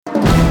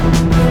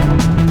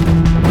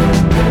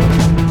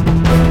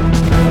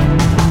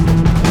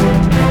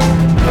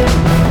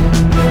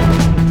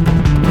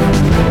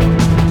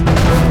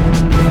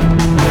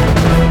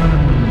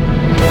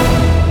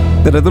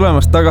Tere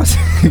tulemast tagasi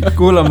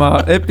kuulama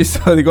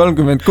episoodi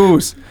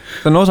 36.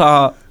 See on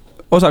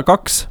osa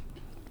 2.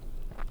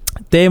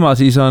 Teema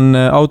siis on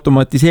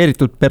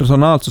automatiseeritud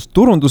personaalsus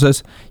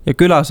turunduses ja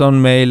külas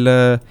on meil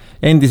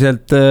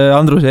endiselt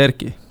Andrus ja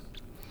Erki.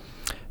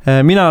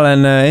 Mina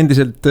olen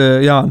endiselt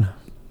Jaan.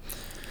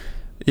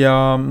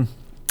 Ja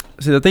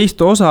seda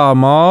teist osa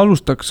ma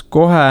alustaks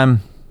kohe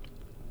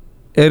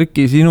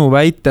Erki sinu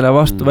väitele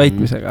vastu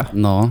väitmisega.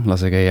 No,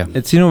 lase käia.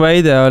 Et sinu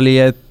väide oli,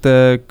 et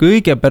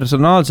kõige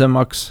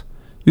personaalsemaks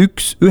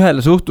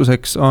ühele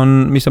suhtluseks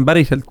on, mis on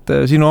päriselt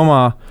sinu oma,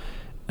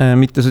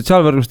 mitte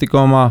sotsiaalvõrgustiku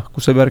oma,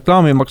 kus sa ei pea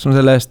reklaami maksma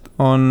selle eest,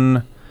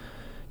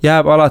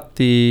 jääb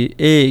alati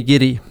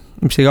e-kiri,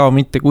 mis ei kao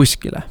mitte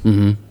kuskile.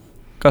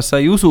 Kas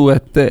sa ei usu,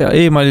 et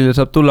e-mailile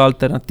saab tulla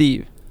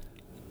alternatiiv?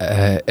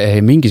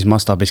 Mingis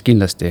mastaabis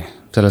kindlasti.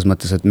 Selles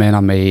mõttes, et me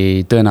enam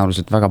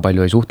tõenäoliselt väga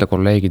palju ei suhtle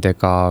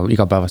kolleegidega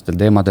igapäevastel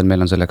teemadel.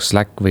 Meil on selleks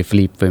Slack või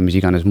Flip või mis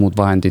iganes muud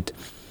vahendid.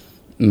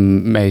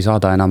 Me ei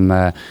saada enam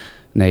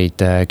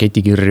neid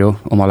ketikirju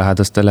oma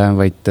lähedastele,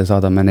 vaid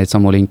saadame neid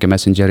samu linke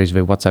Messengeris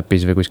või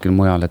WhatsAppis või kuskil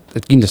mujal.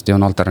 Et kindlasti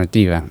on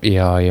alternatiive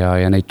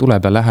ja neid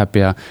tuleb ja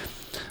läheb.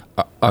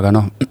 Aga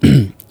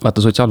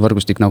vaata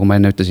sotsiaalvõrgustik, nagu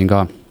ma enne ütlesin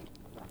ka,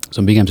 see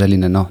on pigem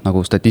selline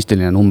nagu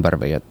statistiline number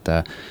või et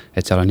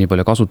seal on nii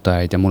palju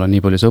kasutajaid ja mul on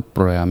nii palju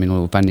sõpru ja minu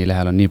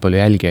fännilehel on nii palju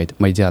jälgijaid.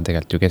 Ma ei tea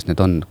tegelikult ju, kes need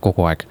on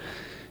kogu aeg.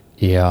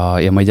 Ja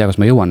ma ei tea, kas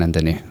ma jõuan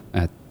nendeni.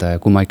 Et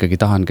kui ma ikkagi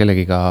tahan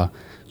kellegiga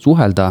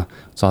suhelda,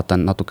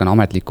 saatan natukene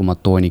ametlikumat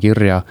tooni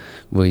kirja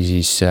või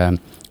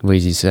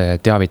siis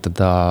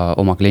teavitada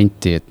oma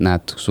klienti, et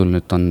näed, sul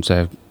nüüd on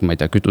see, ma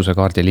ei tea,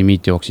 kütusekaardi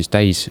limiit jooksis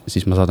täis,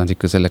 siis ma saadan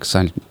ikka selleks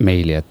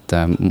meili, et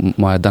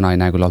ma täna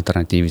ei näe küll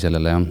alternatiivi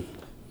sellele.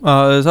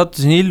 Ma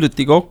sattusin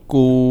hiljuti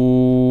kokku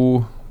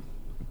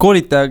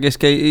koolitaja, kes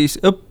käis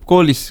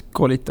koolis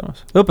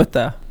koolitamas.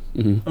 Õpetaja.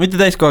 Mitte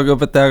täiskohaga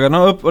õpetaja,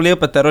 aga oli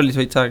õpetaja rollis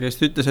veits aega, kes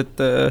ütles, et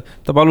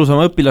ta palus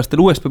oma õpilastel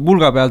USB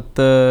pulga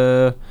pealt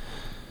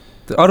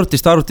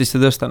arvutisse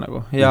tõsta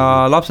nagu. Ja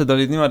lapsed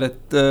olid niimoodi,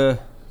 et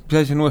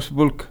mis asi on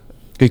USB pulk?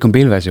 Kõik on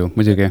pilves ju,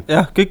 muidugi.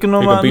 Jah, kõik on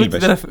oma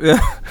nutitelefon.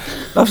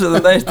 Lapsed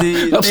on täiesti...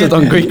 Lapsed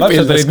on kõik pilves.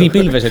 Lapsed olid nii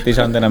pilves, et ei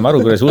saanud enam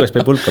aru, kuidas USB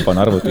pulka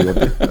panna arvuti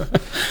juurde.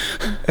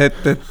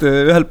 Et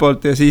ühelt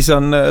poolt ja siis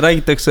on,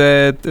 räägitakse,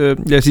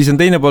 ja siis on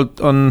teine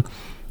poolt on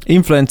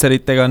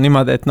influenceritega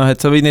niimoodi, et et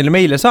sa võid neile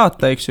meile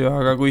saata, eks ju,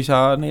 aga kui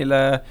sa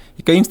neile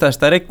ikka Instas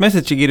direct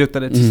message'i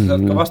kirjutad, et siis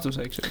saad ka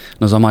vastuse, eks ju.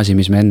 No sama asi,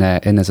 mis me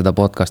enne seda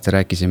podcasti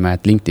rääkisime,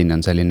 et LinkedIn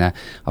on selline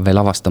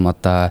veel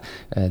avastamata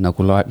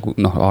nagu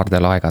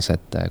aardel aegas,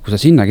 et kui sa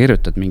sinna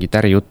kirjutad mingit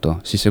ärijuttu,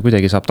 siis see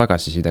kuidagi saab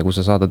tagasiside, kui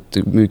sa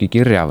saadad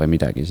müügikirja või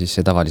midagi, siis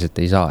see tavaliselt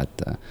ei saa,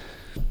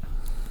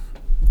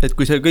 et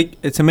kui see kõik,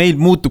 et see meil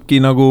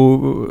muutubki nagu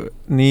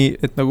nii,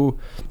 et nagu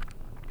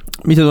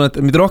mis sa tunned,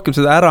 mida rohkem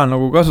seda ära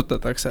nagu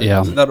kasutatakse,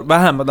 seda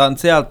vähem ma tahan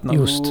sealt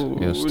nagu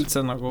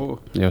üldse nagu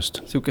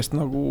siukest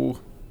nagu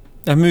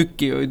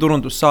müüki või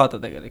turundust saada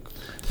tegelikult.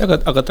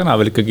 Aga täna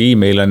veel ikkagi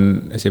e-mail on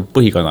see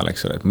põhikanal,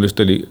 eks ole, et mul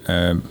just oli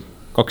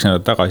 2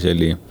 nädalat tagasi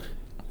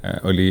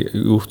oli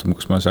juhtum,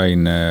 kus ma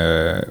sain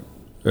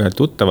ühelt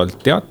tuttavalt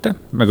teate,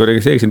 ma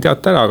registreerisin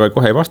teate ära, aga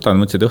kohe ei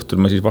vastanud, mõtlesin, et õhtul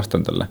ma siis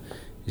vastan talle.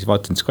 Siis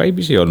vaatasin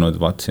Skype'is ei olnud,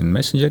 vaatasin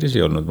Messengeris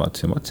ei olnud,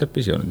 vaatasin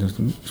WhatsApp'is ei olnud,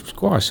 mis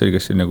kohas see oli,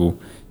 kas see oli nagu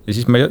ja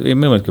siis ma ei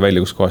mõelnudki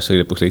välja, kus kohas see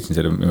lõpuks leidsin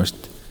selle mimest.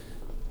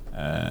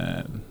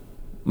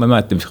 Ma ei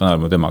mäleta, mis kanal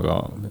ma temaga,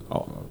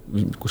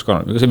 kus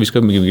kanal, see võis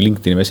ka mingi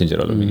LinkedIn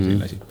Messenger olla mingi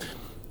selline asi.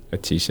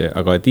 Et siis,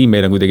 aga et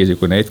e-mail on kuidagi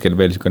hetkel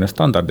veel selline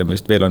standard ja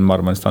millest veel on, ma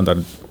arvan,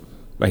 standard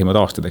vähimad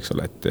aastad, eks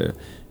ole,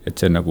 et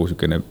see on nagu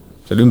selline,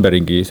 seal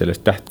ümberringi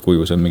sellest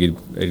tähtkujus on mingid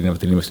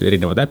erinevad inimestel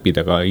erinevad äpid,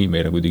 aga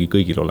e-mail on kuidagi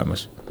kõigil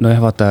olemas. No jah,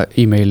 vaata,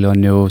 e-mail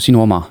on ju sinu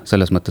oma,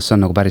 selles mõttes see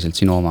on nagu päriselt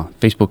sinu oma.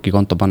 Facebooki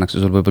konto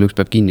pannakse sul võib-olla üks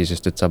päev kinni,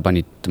 sest et sa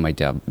panid, ma ei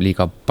tea,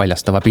 liiga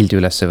paljastava pildi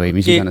ülesse või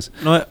mis iganes.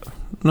 No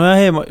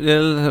jah,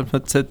 selles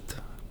mõttes, et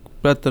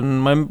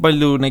ma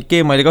palju neid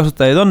Gmaili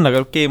kasutajaid on,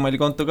 aga Gmaili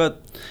konto ka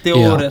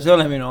teoorias ei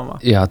ole minu oma.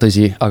 Ja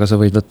tõsi, aga sa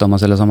võid võtta oma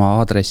selle sama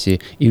aadressi,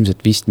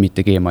 ilmselt vist mitte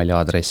Gmaili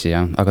aadressi,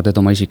 aga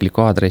teed oma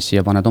isikliku aadressi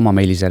ja paned oma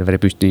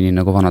meiliserveri püsti nii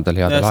nagu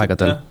vanadel headel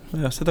aegadel.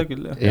 Jah, seda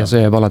küll. Ja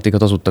see jääb alati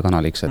ka tasuta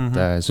kanaliks,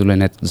 et sul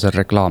ei näeta seal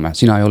reklaame.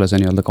 Sina ei ole see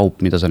nii-öelda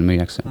kaup, mida seal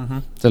müüakse.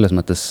 Selles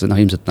mõttes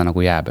ilmselt ta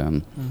nagu jääb.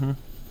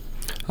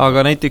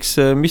 Aga näiteks,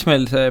 mis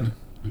meil see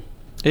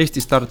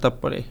Eesti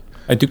startup oli?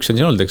 Et üks on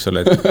siin olnud, eks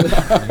ole,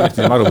 et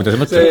aru, mida sa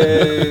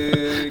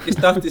mõtled. Kes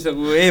tahtis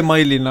nagu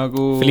e-maili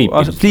nagu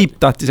Flip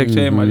tahtis, eks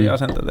ju, e-maili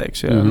asendada,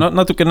 eks ju.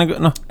 Natuke nagu,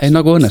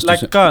 nagu õnnestus.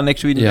 Slack ka on,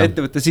 eks ju,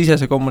 ettevõtte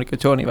sisese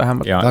kommunikatsiooni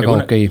vähemalt. Väga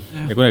okei.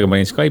 Ja kunagi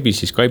ma olin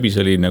Skype'is, siis Skype'is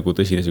oli nagu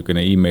tõsine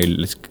selline e-mail,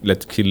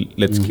 let's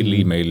kill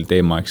e-mail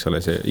teema, eks ole,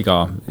 see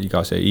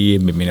iga see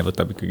e-mail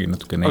võtab ikkagi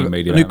natukene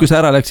e-maili vähemalt. Nüüd, kui sa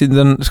ära läksid,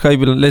 on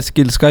Skype'il let's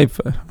kill Skype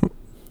või?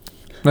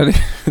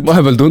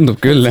 Vahepeal tundub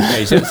küll.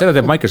 Ei, seda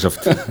teeb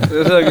Microsoft.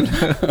 Seda küll.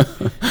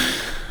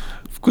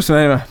 Kus me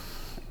näime?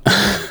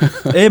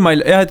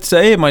 email, jah, et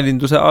see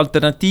emailinduse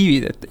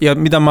alternatiivid, et ja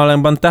mida ma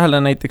olen pannud tähele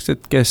näiteks,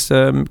 et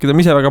keda ma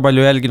ise väga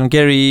palju jälgin, on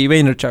Gary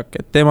Vaynerchuk,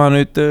 et tema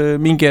nüüd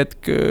mingi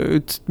hetk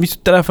ütles, mis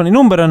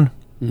telefoninumber on.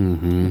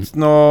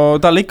 No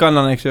talle ikka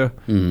annan, eks ju.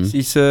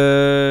 Siis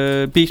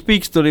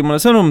Piiks tuli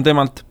mulle sõnum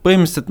temalt,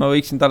 põhimõtteliselt ma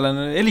võiksin talle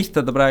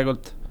helistada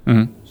praegult.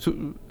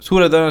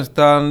 Suure tõenäoliselt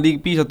ta on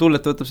liiga piisavalt hull,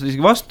 et võtab selle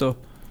isegi vastu.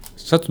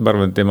 Satud ma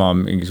arvan tema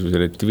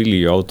mingisugusele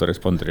Twilli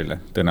autoresponderile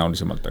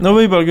tõenäolisemalt. No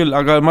võib-olla küll,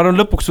 aga ma arvan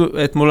lõpuks,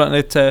 et mul on,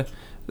 et see,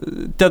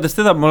 teades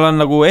teda, mul on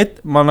nagu,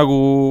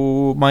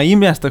 ma ei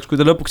imestaks, kui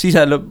ta lõpuks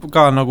ise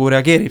ka nagu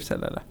reageerib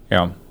sellele.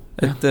 Jaa.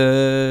 Et,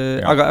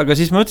 aga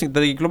siis ma ütlesin, et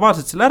ta tegi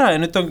globaalselt selle ära ja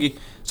nüüd ongi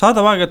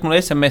saada aeg-ajalt mulle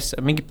SMS,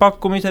 mingid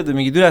pakkumised või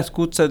mingid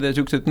üleskutsed ja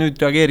siuksed, nüüd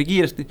reageeri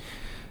kiiresti.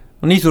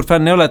 Ma nii suur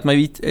fänn ei ole, et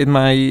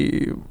ma ei,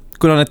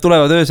 kuna need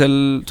tulevad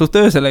suht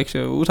öösel, eks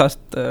ju,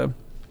 USAst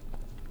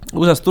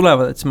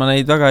tulevad, et siis ma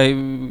neid väga ei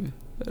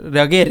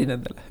reageeri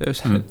nendele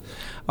öösel.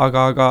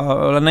 Aga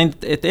olen näinud,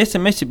 et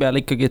SMS-i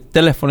peale ikkagi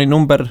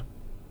telefoninumber,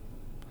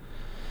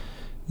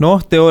 noh,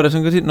 teoorias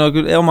on ka siin, no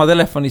küll oma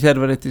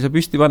telefoniserverit ei saa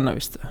püsti panna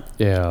vist.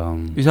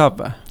 Või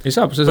saab või? Ei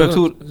saab, sa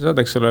saad,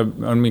 eks ole,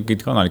 on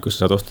mingid kanalid, kus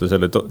sa saad osta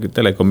selle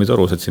telekomi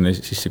torus, et sinna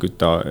sisse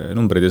kütta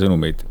numbreid ja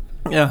sõnumeid.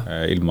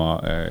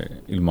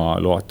 Ilma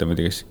loata, ma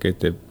ei tea, kes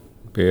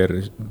GDPR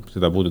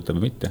seda puudutab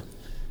või mitte.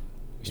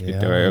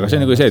 Aga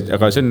see on nagu see,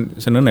 aga see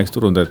on õnneks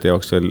turundajate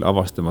jaoks veel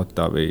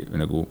avastamata või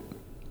nagu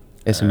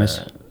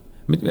SMS.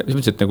 Mis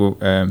mõttes, et nagu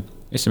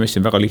SMS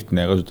on väga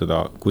lihtne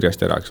kasutada kurjast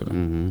ära, eks ole.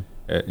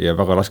 Ja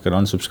väga raske on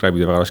unsubscribe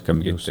ja väga raske on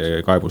mingit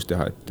kaebust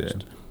teha, et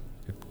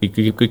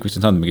kõik vist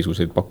on saanud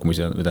mingisuguseid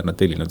pakkumisi, mida nad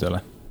tellinud ei ole.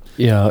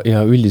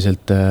 Ja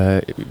üldiselt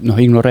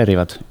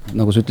ignoreerivad,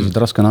 nagu sa ütlesid,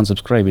 raske on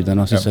unsubscribe ida,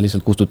 siis sa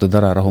lihtsalt kustutad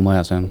ära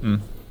rahumajas.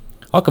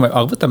 Aga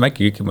võtame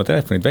äkki kõik oma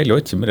telefonid välja,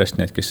 otsime millest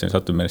need, kes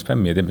satub meile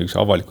spämmi ja teeme üks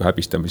avaliku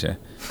häbistamise.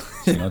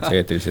 Siin on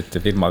eetrilised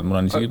firmad, mul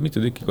on isegi mitu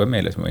tükki kohe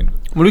meeles võin.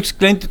 Mul üks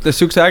klient ütles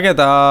siukse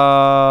ägeda,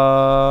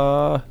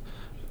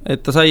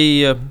 et ta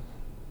sai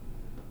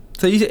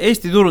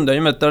Eesti turundaja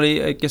nimelt oli,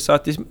 kes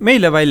saatis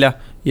meile välja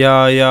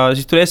ja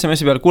siis tuli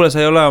SMS-i peale, kuule, sa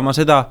ei ole oma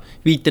seda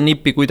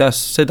viitenippi, kuidas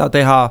seda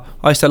teha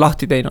asja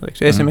lahti teinud, eks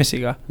ju,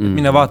 SMS-iga.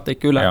 Mine vaata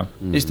ikka üle. Ja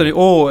siis ta oli,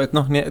 et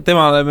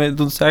temale meil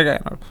tundus see äge.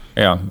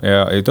 Ja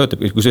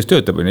töötab, kui see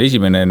töötab,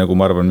 esimene, nagu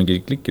ma arvan, mingi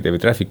klikkide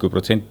või trafficu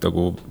protsent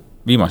nagu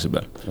viimase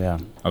peal.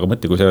 Aga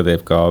mõtle, kui seda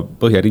teeb ka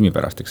Põhja-Rimi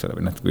pärast, eks ole,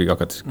 või kui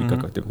hakates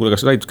kuule,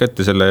 kas sa said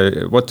kätte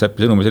selle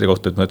WhatsAppi sõnumi selle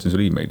kohta, et ma jätsin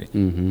sulle e-maili.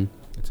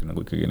 Et see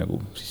nagu ikkagi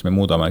nagu, siis me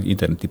muudame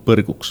interneti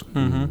põrguks.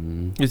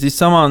 Ja siis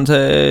sama on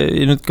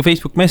see nüüd ka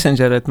Facebook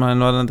Messenger, et ma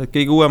olen vaadanud, et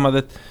kõige uuemad,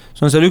 et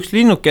see on seal üks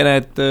linnukene,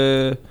 et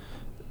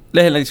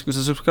lehel näiteks, kui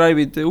sa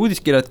subscribe'id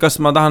uudiskirja, et kas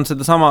ma tahan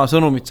seda sama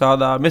sõnumit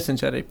saada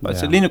Messengeri,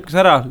 see linnukes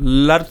ära,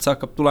 lärts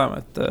hakkab tulema,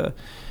 et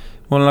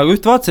mul on nagu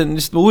üht vaatasin,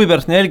 lihtsalt ma huvi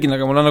pärast jälgin,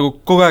 aga mul on nagu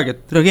kogu aeg,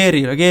 et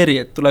reageeri,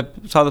 et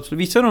saadab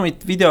sulle 5 sõnumit,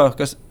 video,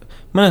 kas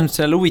mõnes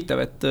mõttes selle huvitav,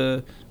 et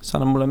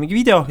saadab mulle mingi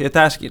video ja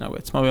taski nagu,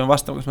 et siis ma pean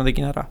vastama, kas ma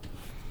tegin ära.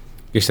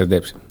 Kes seda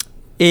teeb?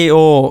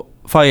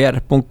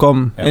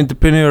 eofire.com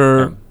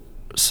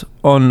Entrepreneurs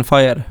on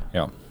fire.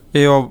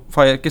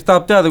 EOFire, kes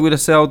tahab teada,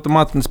 kuidas see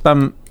automaatne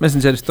spam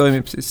Messengeris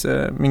toimib, siis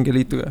mingi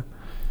liituga.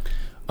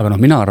 Aga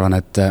mina arvan,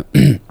 et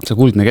see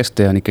kuldne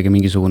kesktee on ikkagi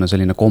mingisugune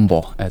selline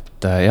kombo,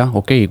 et jah,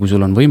 okei, kui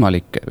sul on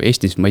võimalik,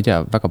 Eestis ma ei tea,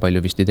 väga palju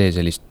vist ei tee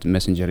sellist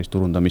Messengeris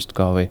turundamist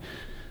ka või,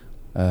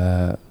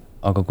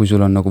 aga kui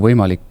sul on nagu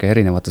võimalik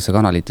erinevatesse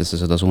kanalitesse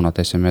seda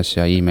suunata SMS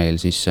ja e-mail,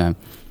 siis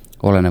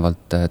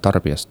olenevalt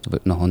tarbijast,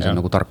 on see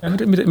nagu tark.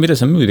 Mida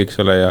sa müüd, eks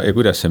ole, ja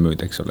kuidas sa müüd,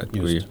 eks ole, et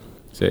kui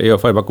see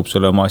EOFI pakub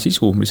sulle oma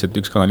sisu, lihtsalt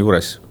üks kanal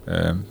juures,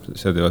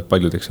 seda teevad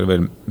paljud, eks ole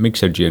veel,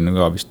 Mixergy on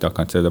ka vist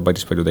hakanud seda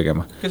päris palju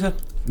tegema. Kes see?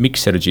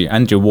 Mixergy,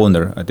 Andrew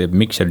Warner teeb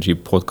Mixergy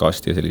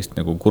podcast ja sellist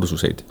nagu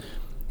kursuseid.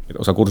 Et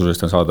osa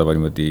kursusest on saadava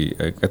niimoodi,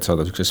 kätt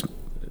saada sellises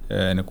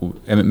nagu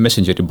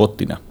Messengeri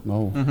botina.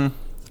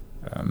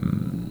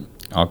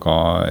 Aga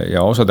ja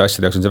osade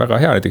asjade jaoks on see väga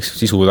hea, näiteks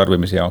sisu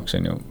tarbimise jaoks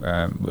on ju,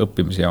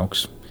 õppimise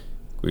jaoks.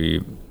 Kui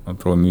ma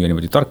proovin müüa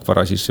niimoodi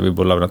tarkvara, siis see võib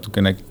olla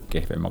natukene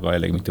kehvem, aga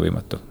jällegi mitte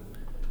võimatu.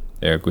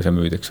 Ja kui sa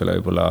müüd, eks ole,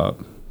 võib-olla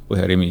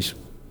Põhja-Rimis,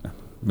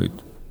 müüd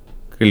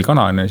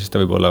grillkana, siis ta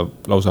võib olla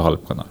lausa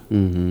halb kana.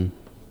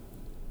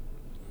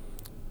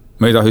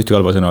 Ma ei taha ühtegi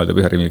halba sõna öelda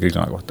Põhja-Rimi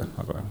grillkana kohta,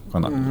 aga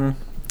kana.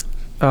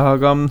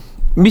 Aga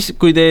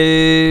kui te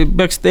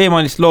peaksite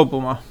e-mailist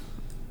loobuma?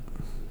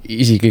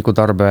 Isikliku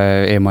tarbe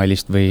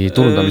e-mailist või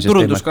turundamisest?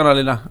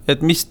 Turunduskanalina,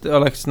 et mis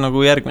oleks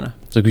nagu järgmine?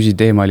 Sa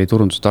küsid e-maili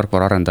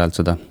turundustarkvara arendajalt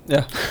seda?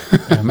 Jah.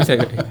 Mis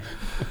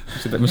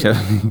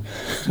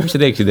sa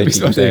teeksid,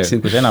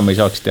 kui sa enam ei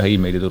saaks teha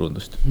e-maili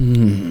turundust?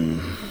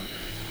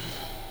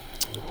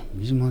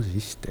 Mis ma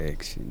siis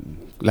teeksin?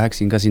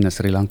 Läheksin ka sinna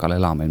Sri Lankale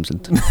elama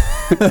ilmselt.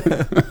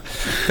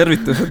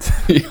 Tervitused.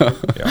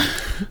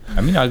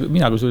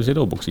 Mina kui sul ei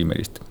loobuks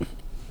e-mailist.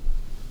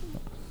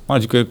 Ma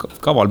olen siuke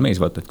kaval mees,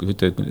 vaata, et kui sa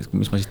ütled,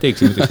 mis ma siis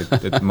teeksin,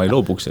 et ma ei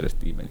loobuks sellest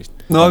e-mailist.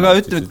 No aga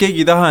ütleme, et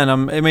keegi ei taha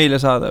enam e-maile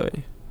saada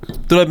või?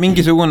 Tuleb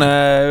mingisugune...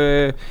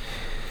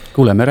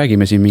 Kuule, me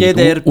räägime siin mingi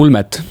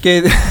ulmet.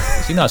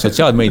 sina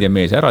sotsiaalmeedia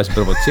mees, ära siis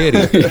provotseeri.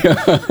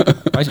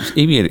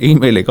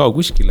 Email ei kao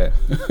kuskile.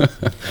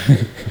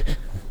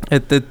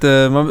 Et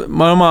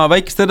ma oma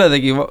väikest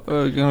õdedegi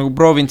nagu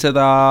proovin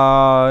seda,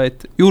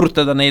 et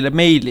juurutada neile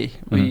meili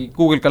või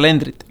Google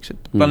kalendrit, eks,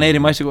 et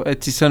planeerime asju,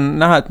 et siis on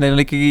näha, et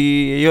neil ikkagi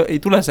ei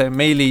tule see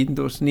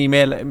meiliindus nii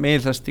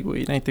meelsasti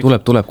kui näiteks.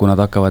 Tuleb, kui nad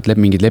hakkavad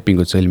mingid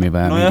lepingud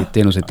sõlmima ja mingid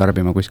teenuseid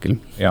tarbima kuskil.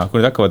 Ja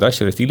kui nad hakkavad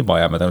asjadest ilma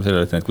jääma tänu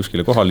sellele, et need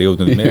kuskile kohale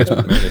jõudnud,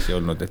 meeles ei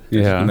olnud, et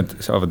nad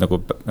saavad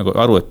nagu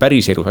aru, et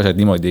päris elus asjad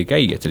niimoodi ei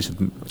käi, et sa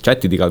lihtsalt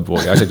chatid igal pool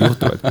ja asjad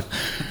juhtuvad.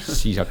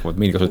 Siis hakkavad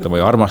meili kasutama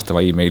ja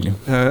armastava e-maili.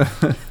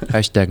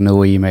 Hashtag no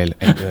email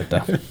ei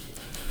tööta.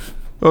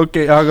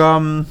 Okei, aga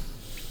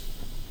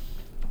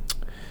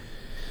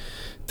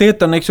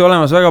tegelikult on, eks ju,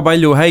 olemas väga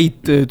palju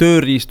häid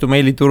tööriistu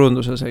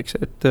meiliturunduses, eks,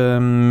 et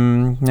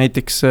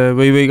näiteks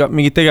või ka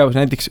mingid tegevus,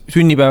 näiteks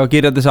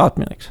sünnipäevakirjade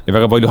saatmine, eks. Ja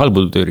väga palju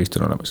halbu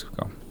tööriistu on olemas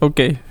ka.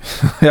 Okei,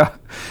 jah,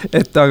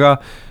 et aga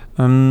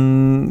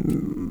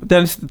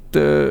tean lihtsalt,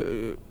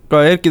 et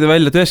ka Erkide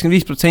välja,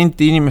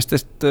 95%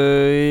 inimestest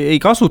ei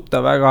kasuta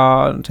väga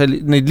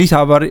neid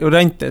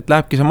lisavariante, et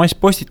lähebki see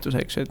masspostitus,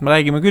 eks, et me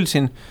räägime küll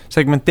siin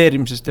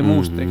segmenteerimisest ja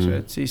muust, eks,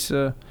 et siis,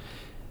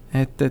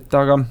 et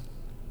aga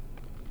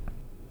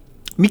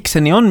miks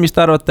see nii on, mis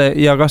te arvate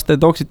ja kas te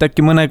tooksite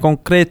äkki mõne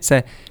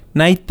konkreetse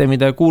näite,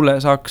 mida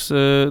kuulaja saaks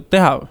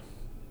teha?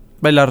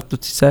 Välja arvatud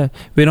siis see,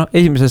 või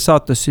esimeses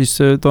saates siis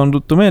toon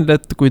ruttu meelde,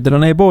 et kui teil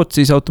on e-pood,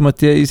 siis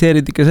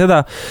automatiseerid ikka seda,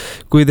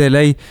 kui teil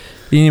ei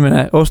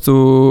inimene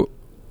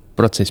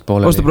ostuprotsess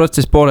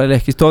pooleli,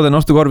 ehk siis toode on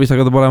ostukorvis,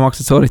 aga ta pole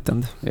makset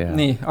sooritanud. Yeah.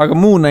 Nii, aga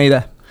muu näide.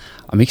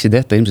 Aga miks ei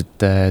tehta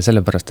ilmselt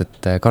sellepärast,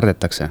 et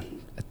kardetakse?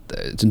 Et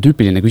see on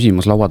tüüpiline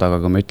küsimus laua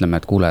taga, kui me ütleme,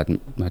 et kuule,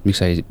 et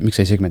miks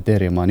ei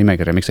segmenteeri oma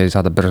nimekirja, miks ei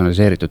saada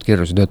personaliseeritud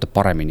kirju, see töötab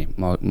paremini.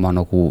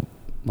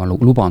 Ma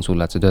luban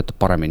sulle, et see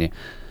töötab paremini.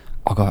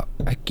 Aga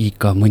äkki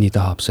ikka mõni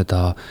tahab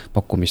seda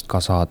pakkumist ka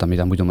saada,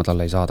 mida muidu ma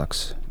talle ei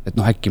saadaks. Et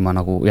äkki ma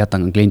nagu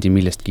jätan kliendi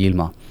millestki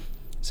ilma.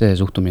 See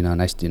suhtumine on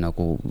hästi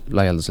nagu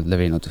laialdaselt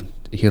levinud,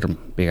 hirm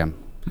pigem.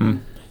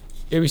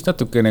 Ja vist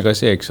natukene ka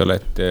see, eks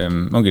ole, et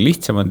ongi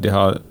lihtsam on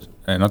teha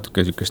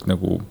natuke sükest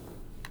nagu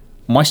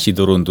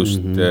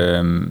massiturundust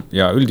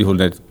ja üldjuhul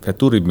need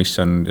featuurid, mis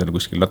on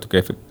kuskil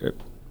natuke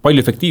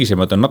palju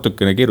efektiivsemad, on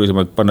natukene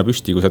keerulisemad panna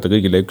püsti, kui saada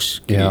kõigile üks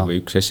kiri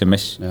või üks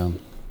SMS.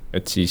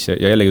 Et siis, ja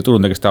jällegi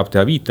turundaja, kes tahab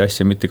teha 5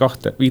 asja, mitte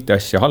 2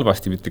 asja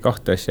halvasti, mitte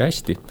 2 asja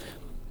hästi.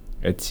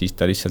 Et siis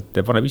ta lihtsalt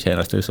paneb ise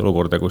ennast sellesse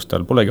olukorda, kus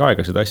tal polegi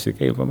aega seda asja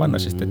käima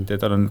panna, sest et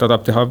ta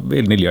tahab teha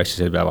veel 4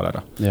 asja sel päeval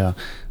ära. Ja,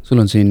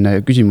 sul on siin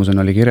küsimusena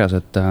oli kirjas,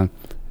 et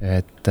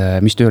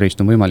mis tööriist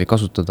on võimalik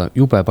kasutada,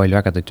 jube palju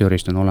ägedaid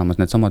tööriist on olemas,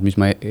 need samad, mis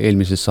ma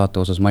eelmises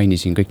saate osas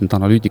mainisin, kõik need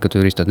analüütika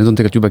tööriistad, need on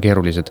tegelikult jube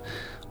keerulised,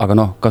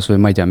 aga kas või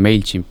ma ei tea,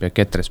 MailChimp ja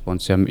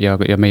GetResponse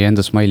ja meie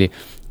enda Smiley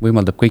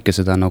võimaldab kõike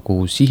seda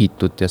nagu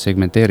sihitud ja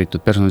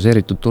segmenteeritud,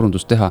 personaliseeritud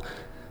turundust teha,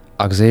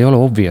 aga see ei ole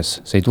obvious,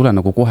 see ei tule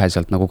nagu kohe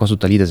sealt nagu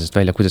kasutajaliidesest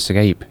välja, kuidas see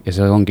käib ja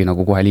see ongi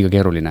nagu kohe liiga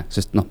keeruline,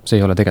 sest see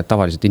ei ole tegelikult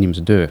tavaliselt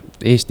inimese töö.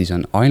 Eestis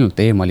on ainult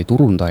e-maili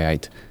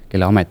turundajaid,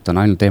 kelle amet on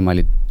ainult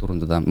e-maili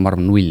turundada, ma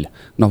arvan 0.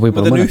 Ma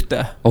teen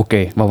ühte.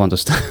 Okei,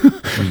 vabandust.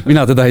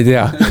 Mina teda ei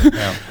tea.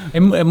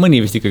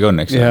 Mõni vist ikkagi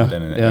on, eks.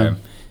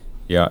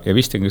 Ja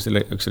vist on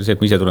see, et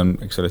ma ise tulen,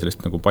 eks ole,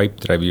 sellest nagu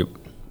Pipedrive'i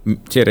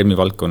CRM-i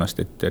valdkonnast,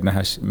 et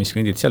nähes, mis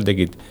kliendid seal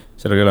tegid,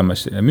 seal oli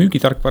olemas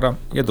müügitarkvara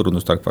ja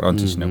turundustarkvara, on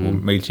siis nagu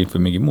MailChimp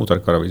või mingi muu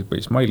tarkvara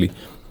või Smiley.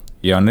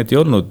 Ja need ei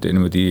olnud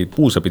niimoodi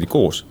puusapidi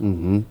koos.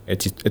 Et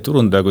siis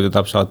turundaja, kui ta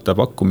tahab saata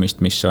pakkumist,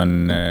 mis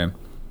on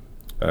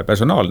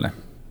personaalne,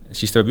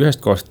 siis ta peab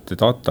ühest kohast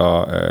data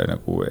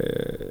nagu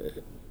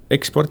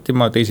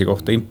eksportima, teise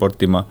kohta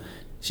importima,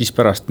 siis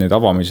pärast need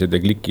avamised ja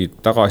klikid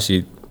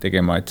tagasi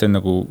tegema, et see on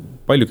nagu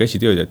palju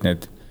käsitööd, et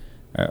need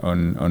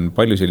on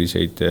palju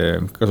selliseid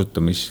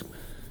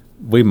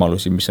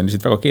kasutamisvõimalusi, mis on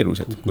lihtsalt väga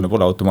keerulised, kuna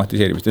pole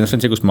automatiseerimist. Ja see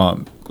on see, kus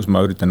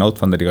ma üritan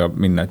Outfunderiga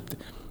minna,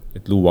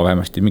 et luua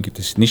vähemasti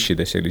mingites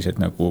nišides sellised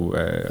nagu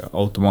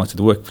automaatsed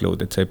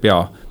workflow'd, et sa ei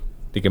pea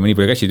tegema nii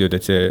palju käsitööd,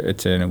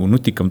 et see nagu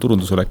nutikam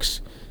turundus oleks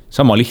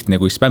sama lihtne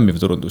kui spämmiv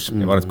turundus. Ja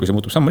ma arvan, et kui see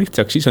muutub sama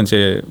lihtsaks, siis on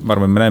see, ma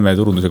arvan, me näeme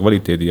turunduse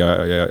kvaliteedi ja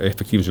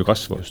efektiivsuse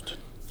kasvu. Just.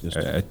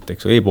 Et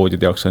eks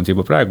e-poodide jaoks on see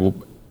juba praegu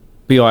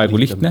peaaegu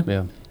lihtne,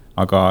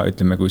 aga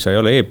ütleme, kui sa ei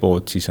ole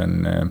e-pood, siis on,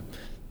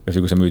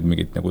 kui sa müüd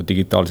mingit nagu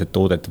digitaalset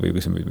toodet või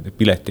kui sa müüd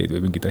pileteid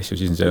või mingit asju,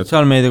 siis on see...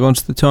 Sotsiaalmeedia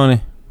konsultatsiooni.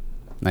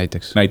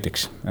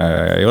 Näiteks.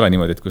 Ei ole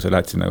niimoodi, et kui sa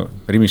lähed sinna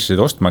rimistused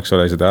ostma, eks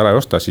ole, seda ära ei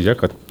osta, siis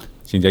hakkad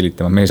sind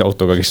jälitama mees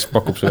autoga, kes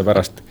pakub sulle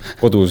pärast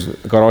kodus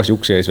garaaži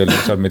ukse ees veel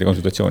sotsiaalmeedia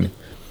konsultatsiooni.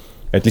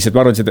 Et lihtsalt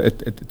ma arvan,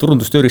 et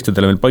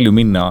turundustööristadele veel palju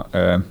minna,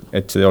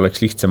 et see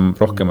oleks lihtsam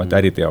rohkemate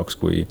äride jaoks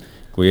kui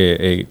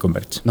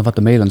e-kommerts. No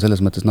vaata, meil on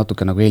selles mõttes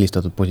natuke nagu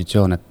eelistatud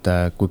positsioon, et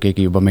kui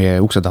keegi juba meie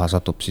ukse taha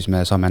satub, siis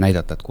me saame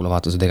näidata, et kuule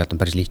vaata, see tegelikult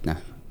on päris lihtne.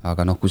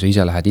 Aga kui sa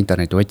ise lähed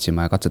interneti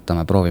otsima ja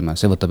katsetama ja proovima,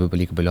 see võtab juba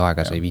liiga palju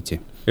aega, sa ei viitsi.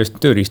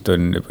 Just tööriist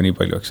on juba nii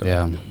palju, eks.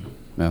 Ja.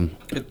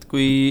 Et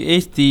kui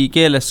eesti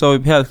keeles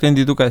soovib head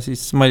kliendi tuge,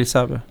 siis Smiley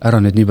saab ju.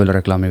 Ära nüüd nii palju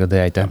reklaamiga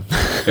tee, aitäh.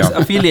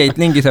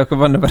 affiliate lingi saab ka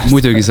panna pärast.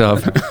 Muidugi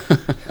saab.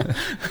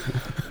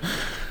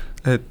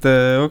 Et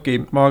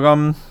okei, aga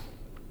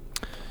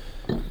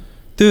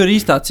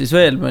tööriistad siis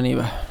veel mõni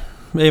või?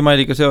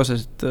 E-mailiga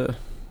seoses, et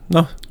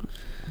noh,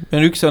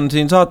 üks on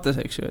siin saates,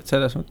 eks ju, et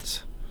selles mõttes.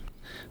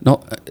 No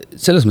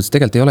selles mõttes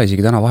tegelikult ei ole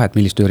isegi täna vahet,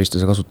 millist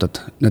tööriista sa kasutad.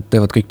 Need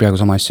teevad kõik peaaegu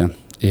sama asja.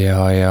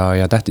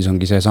 Ja tähtis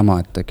ongi see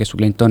sama, et kes su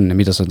klient on ja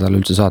mida sa talle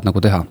üldse saad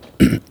nagu teha.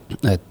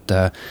 Et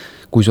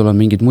kui sul on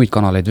mingid muid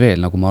kanaleid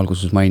veel, nagu ma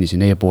alguses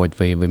mainisin, e-pood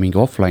või mingi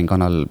offline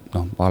kanal,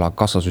 noh, ala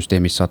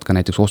kassasüsteemis saad ka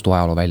näiteks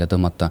ostuajalo välja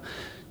tõmmata,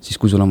 siis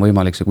kui sul on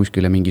võimalik see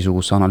kuskile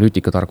mingisuguse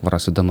analüütika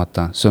tarkvarasse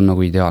tõmmata, see on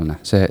nagu ideaalne.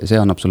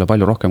 See annab sulle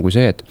palju rohkem kui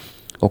see, et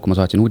ma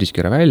saatsin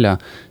uudiskirja välja,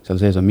 seal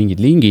sees on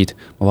mingid lingid,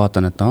 ma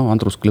vaatan, et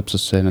Andrus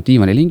klõpsas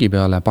diivani lingi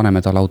peale, paneme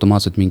talle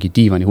automaatselt mingi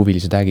diivani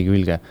huvilise täägi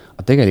külge.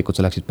 Aga tegelikult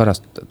sa läksid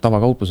pärast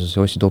tavakauplusesse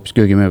ja ostsid hoopis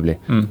köögimööbli.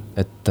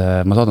 Et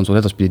ma saadan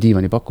sulle edaspidi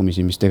diivani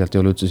pakkumisi, mis tegelikult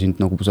ei ole üldse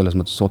sind nagu selles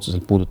mõttes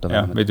otseselt puudutav.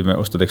 Jah, veidime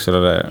ostad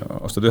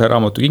ühe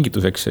raamatu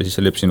kingituseks ja siis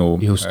see lööb sinu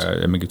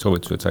mingid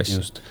soovitused sassi.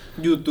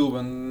 YouTube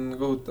on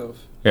kohutav.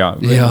 Ja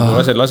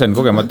lasen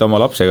kogemata oma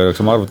lapsega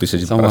oma arvutisse.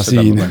 Sama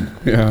siin.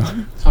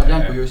 Saab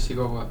jänku Jussi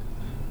kogu aeg.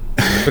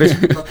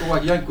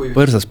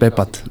 Põrsas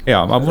Pepat.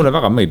 Jaa, mulle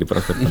väga meeldib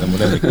Põrsas Pepat, mu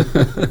lemmik.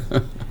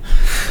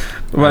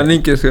 Ma olen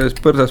linkis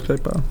Põrsas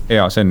Pepa.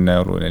 Jaa, see on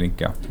oluline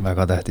link, jah.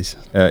 Väga tähtis.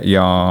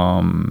 Ja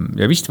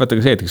vist vaata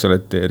ka see, et eks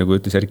oled, nagu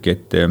ütles Erki,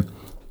 et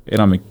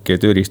enamik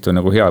tööriist on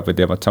nagu hea või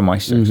teevad sama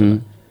asja.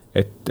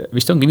 Et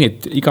vist ongi nii,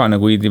 et iga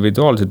nagu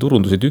individuaalse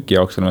turunduse tüki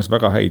jaoks on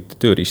väga häid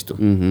tööriistu.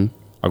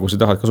 Aga kui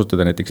sa tahad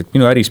kasutada näiteks, et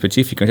minu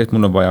ärispetsiifika on see, et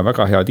mul on vaja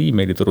väga head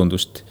e-maili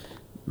turundust,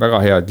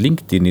 väga head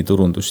LinkedIni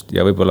turundust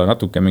ja võib-olla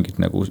natuke mingit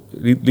nagu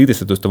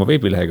liidestatust oma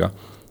veebilehega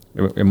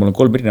ja mul on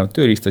 3 erinevat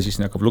tööriista, siis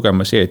hakkab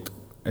lugema see,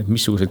 et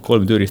missugused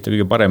 3 tööriista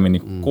kõige paremini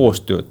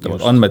koos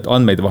töötavad,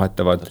 andmeid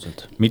vahetavad,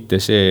 mitte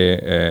see,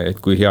 et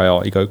kui hea ja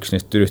igaüks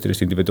neist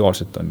tööriistadest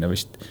individuaalselt on ja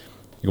vist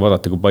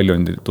vaadata, kui palju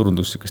on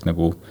turundus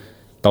nagu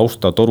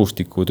tausta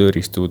torustiku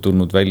tööriistu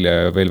tulnud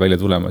veel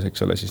välja tulemas,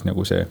 eks ole, siis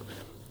nagu see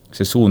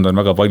suund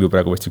on väga palju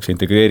praegu vist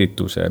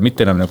integreerituse,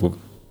 mitte enam nagu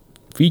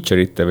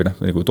feature'ite või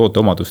nagu toote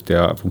omaduste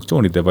ja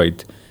funktsioonide,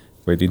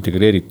 vaid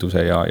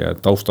integreerituse ja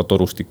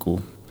taustatorustiku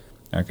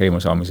käima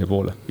saamise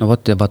poole. No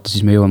võt ja vaata,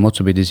 siis me jõuame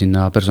otsapidi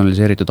sinna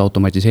personaliseeritud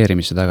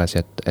automatiseerimisse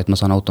tagasi, et ma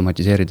saan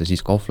automatiseerida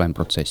siis ka offline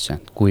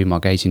protsesse. Kui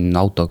ma käisin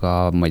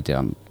autoga, ma ei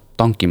tea,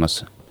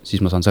 tankimas,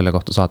 siis ma saan selle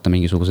kohta saata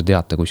mingisuguse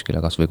teate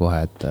kuskile kas või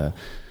kohe,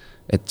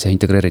 et see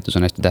integreeritus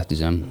on hästi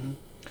tähtis.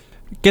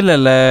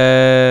 Kellele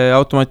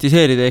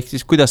automatiseerida, ehk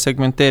siis kuidas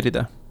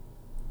segmenteerida?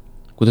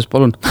 Kuidas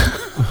palun?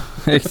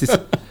 Ehk siis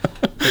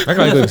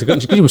väga õige, see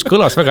küsimus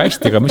kõlas väga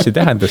hästi, aga mis see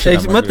tähendas?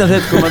 Mõtlen see,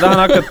 et kui ma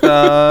tahan hakata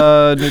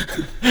nüüd,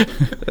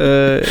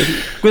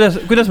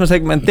 kuidas ma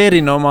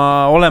segmenteerin oma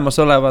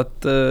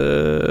olemasolevat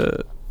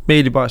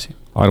meilibaasi?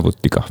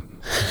 Arvutiga.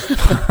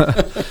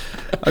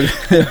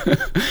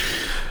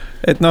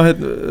 Et noh, et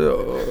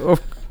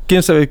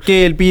kindlasti võib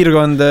keel,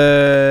 piirkond,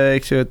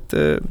 eks ju, et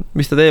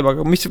mis ta teeb,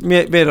 aga mis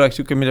veel oleks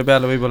siuke, mille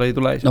peale võib-olla ei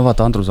tule? No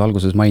vaata, Andrus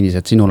alguses mainis,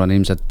 et sinul on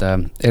ilmselt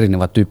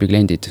erinevad tüüpi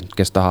kliendid,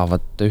 kes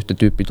tahavad ühte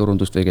tüüpi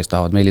turundust või kes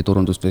tahavad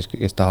meiliturundust või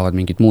kes tahavad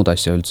mingit muud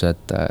asja üldse,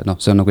 et noh,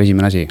 see on nagu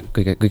esimene asi,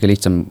 kõige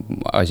lihtsam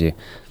asi.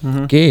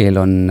 Keel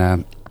on,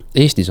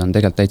 Eestis on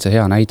tegelikult täitsa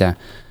hea näide.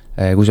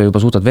 Kui sa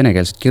juba suudad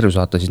venekeelset kirju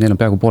saata, siis neil on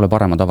peaaegu poole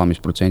paremad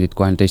avamisprotsendid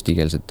kui ainult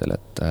eestikeelsetel,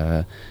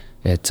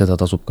 et seda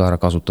tasub ka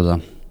ära kasutada.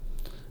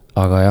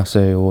 Aga jah,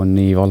 see ju on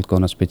nii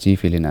valdkonna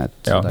spetsiifiline.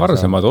 Ja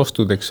varasemad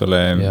ostud, eks ole,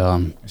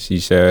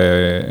 siis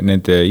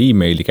nende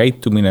e-maili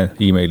käitumine,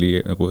 e-maili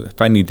nagu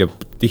fännid ja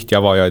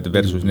tihti avajad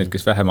versus need,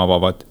 kes vähem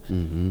avavad.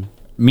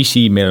 Mis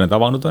e-mail nad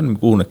avanud on,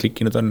 kuhu nad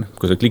klikkinud on.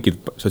 Kui sa klikid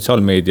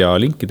sotsiaalmeedia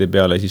linkide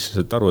peale, siis sa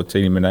saad aru, et see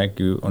inimene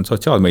äkki on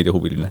sotsiaalmeedia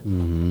huviline.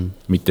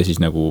 Mitte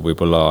siis nagu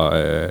võib-olla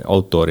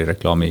autori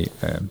reklaami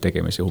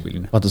tegemise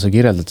huviline. Vaata, sa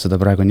kirjeldad seda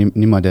praegu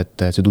niimoodi,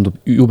 et see tundub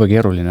jube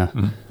keeruline.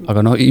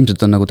 Aga no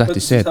ilmselt on nagu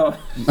tähtis see, et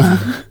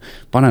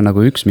pane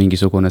nagu üks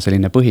mingisugune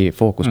selline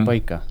põhifookus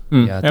paika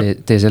ja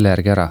tee selle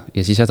järgi ära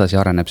ja siis edasi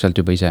areneb sealt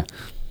juba ise.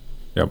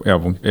 Ja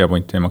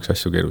point, ei maksa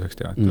asju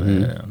keeruliseks teha,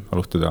 et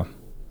alustada.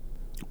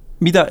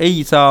 Mida ei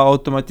saa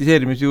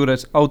automatiseerimise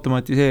juures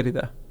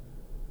automatiseerida?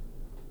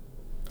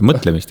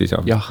 Mõtlemist ei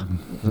saa. Jah,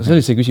 see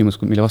oli see küsimus,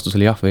 mille vastus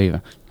oli jah või ei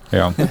või?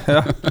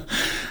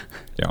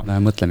 Jah.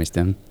 Mõtlemist,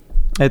 jah.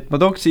 Et ma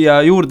tooks siia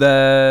juurde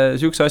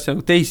siukse asja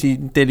nagu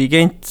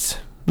tehisintelligents.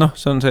 Noh,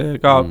 see on see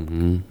ka,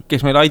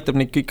 kes meil aitab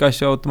neid kõik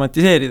asju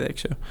automatiseerida,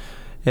 eks ju.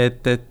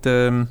 Et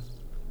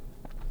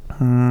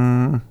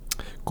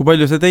kui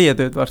palju see teie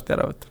tööd varsti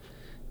ära võtab?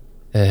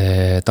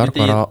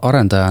 Tarkvara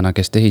arendajana,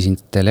 kes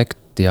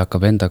tehisintellekti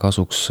hakkab enda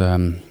kasuks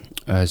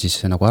siis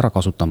nagu ära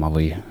kasutama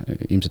või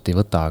ilmselt ei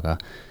võta, aga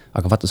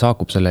vaata,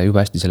 saakub selle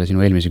juba hästi selle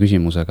sinu eelmise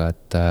küsimusega,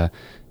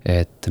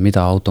 et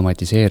mida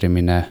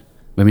automatiseerimine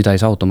või mida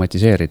ei saa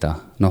automatiseerida,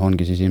 noh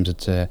ongi siis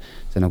ilmselt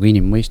see nagu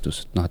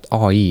inimmõistus, noh et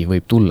AI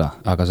võib tulla,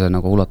 aga see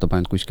nagu ulatab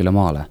ainult kuskile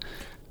maale.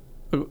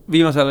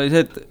 Viimasel oli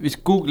see, et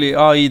vist Google'i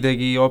AI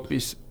tegi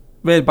hoopis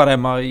veel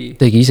parema ai.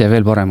 Tegi ise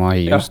veel parema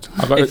ai, just.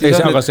 Aga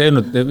see ei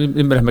olnud,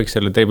 me läheme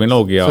selle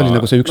terminoloogia. See oli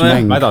nagu see üks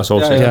mäng.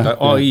 Mädasookses,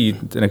 ai,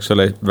 eks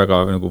ole, väga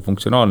nagu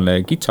funktsionaalne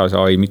kitsas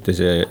ai, mitte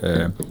see,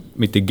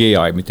 mitte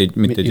GAI,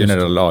 mitte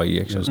general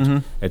ai, eks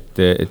ole. Et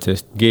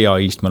sellest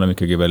GAI-st me oleme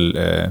ikkagi veel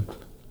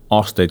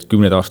aastaid,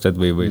 10 aastaid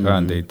või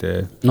sajandeid.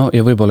 No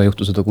ja võib-olla ei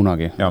juhtu seda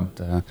kunagi.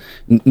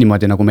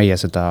 Niimoodi nagu meie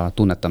seda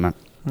tunnetame.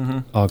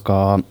 Aga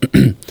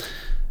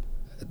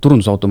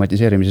turunduse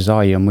automatiseerimises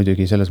AI on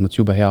muidugi selles mõttes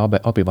jube hea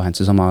abivahend,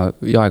 see sama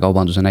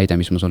jaekaubanduse näide,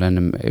 mis ma sulle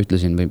enne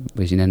ütlesin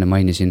või siin enne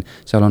mainisin,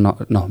 seal on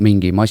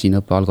mingi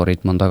masinõppe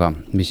algoritm on taga,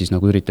 mis siis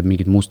nagu üritab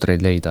mingeid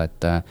mustreid leida,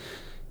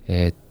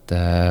 et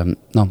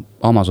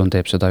Amazon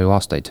teeb seda ju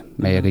aastaid,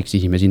 meie kõik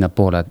sihime sinna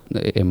poole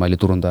emaili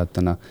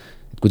turundajatena,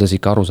 et kuidas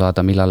ikka aru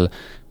saada, millal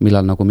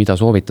nagu mida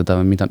soovitada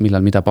või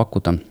millal mida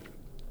pakkuda.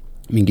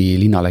 Mingi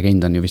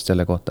linnalegend on ju vist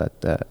selle kohta,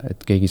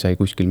 et keegi sai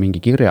kuskil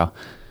mingi kirja,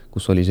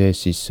 kus oli sees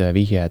siis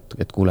vihje,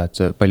 et kuule,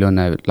 et palju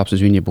õnne lapse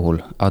sünni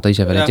puhul, aga ta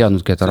ise veel ei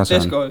teadnudki, et ta rase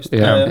on.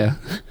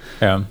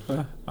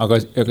 Aga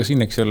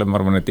siin eks ole, ma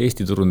arvan, et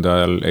Eesti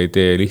turundajal ei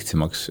tee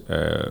lihtsamaks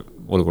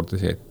olukorda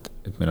see,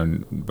 et meil on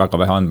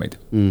väga vähe andmeid.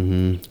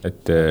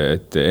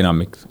 Et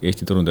enamik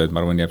Eesti turundajad,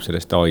 ma arvan, jääb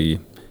sellest AI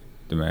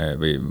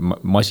või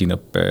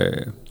masinõppe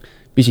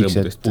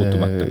pisikesed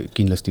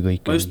kindlasti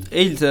kõik. Ma just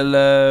eilsel,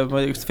 ma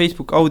ei tea, kas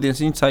Facebook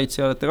Audience Insightsi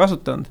olete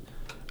kasutanud,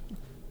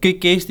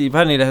 kõik Eesti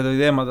fännilehed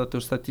olid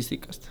eemaldatud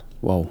statistikast.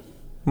 Wow.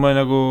 Ma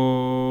nagu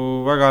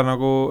väga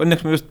nagu,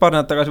 õnneks ma just paar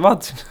nädalt tagasi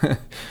vaatasin,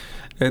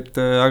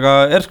 aga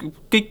järsku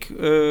kõik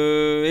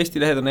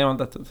Eesti lehed on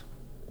eemaldatud.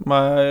 Ma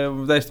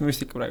täiesti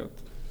müstika praegu.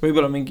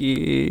 Võib-olla mingi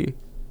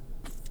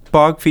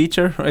bug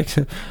feature,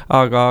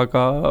 aga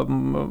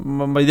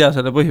ma ei tea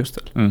selle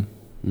põhjustel.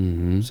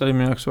 See oli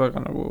minu jaoks väga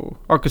nagu,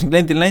 hakkasin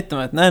kliendile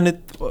näitama, et näe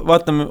nüüd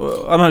vaatame,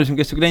 analüüsime,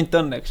 kes see klient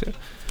on, eks ju.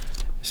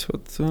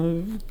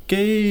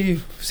 Okei,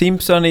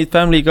 Simpsonid,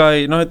 Family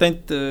Guy, et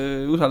ainult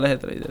USA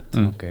lehed olid,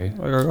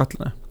 väga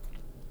kahtlane.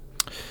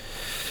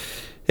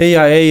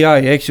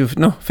 AI, eks ju,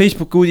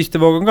 Facebook uudiste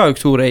voog on ka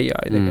üks suur AI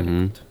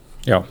tegelikult.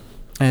 Jaa,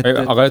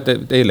 aga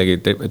teilegi,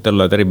 et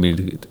olla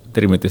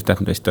terminitest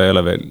täpnest, ta ei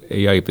ole veel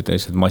AI, ta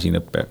lihtsalt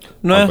masinõppe.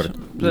 Nojah,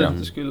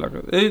 selles küll,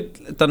 aga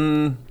ta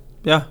on,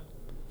 jah.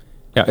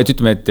 Ja, et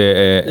ütleme,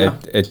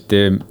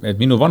 et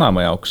minu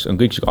vanama jaoks on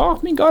kõik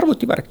mingi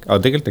arvutivärk, aga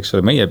tegelikult eks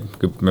ole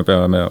me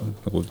peame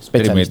nagu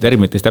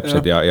terminitest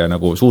täpsed ja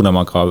nagu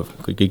suunama ka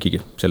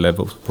kõiki selle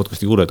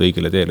podcasti kuulajad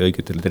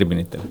õigetele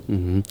terminitele.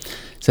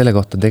 Selle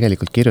kohta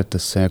tegelikult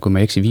kirjutas, kui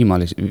ma eksi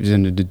see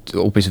on nüüd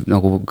hoopis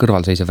nagu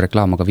kõrvalseisev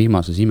reklaam, aga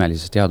viimases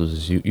imelises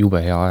teaduses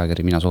jube hea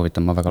ajakiri, mina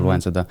soovitan, ma väga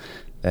loen seda,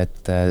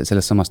 et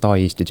sellest samast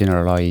AI-st ja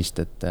general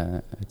AI-st, et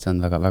see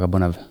on väga, väga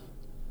põnev.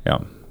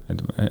 Jaa.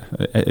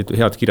 Et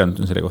head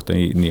kirjandus on selle kohta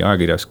nii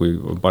ajakirjas kui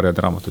paar head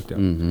raamatut.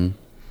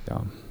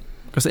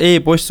 Kas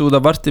e-post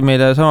suudab varsti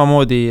meile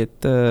samamoodi,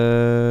 et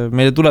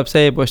meile tuleb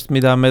see e-post,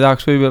 mida me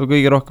tahaks võib-olla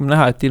kõige rohkem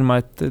näha, et ilma,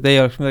 et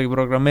teie oleks midagi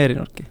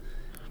programmeerinudki?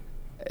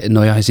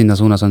 No jah, sinna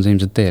suunas on see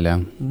ilmselt teel,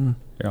 jah.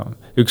 Ja.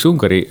 Üks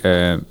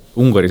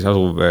Ungaris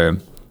asuv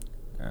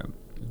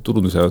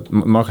turunduse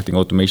marketing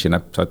automation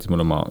app saatis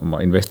mulle oma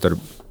investor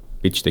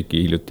pitch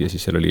decki hiljuti ja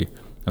siis seal oli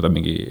nad on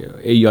mingi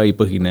AI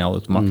põhine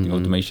marketing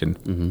automation.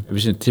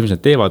 Mis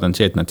nad teevad on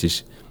see, et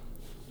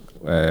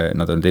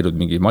nad on teinud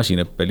mingi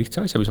masinõppe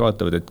lihtsa asja, mis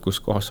vaatavad, et kus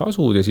kohas sa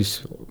asud ja siis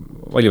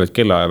valivad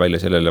kellaaja välja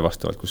sellele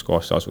vastavalt, kus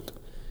kohas sa asud.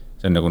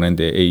 See on nagu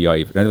nende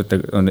AI,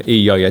 on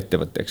AI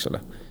ettevõtte, eks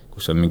ole,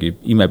 kus on mingi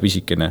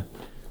imepisikene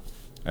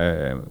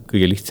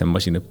kõige lihtsam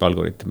masinõppe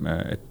algoritm,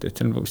 et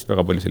see on vist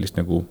väga palju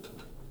sellist nagu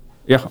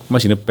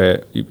masinõppe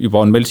juba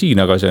on meil siin,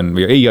 aga see on,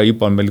 või AI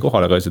juba on meil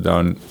kohal, aga seda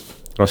on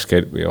raske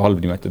või halb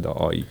nimetada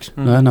AI-ks.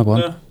 No nagu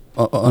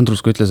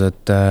Andrusko ütles,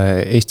 et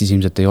Eestis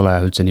ilmselt ei ole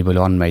üldse nii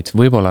palju andmeid,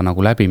 võib-olla nagu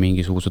läbi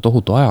mingisuguse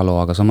tohutu ajaloo,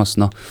 aga samas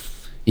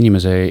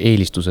inimese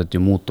eelistused ju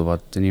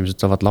muutuvad,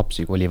 inimesed saavad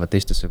lapsi, kolivad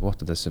teistesse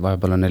kohtadesse,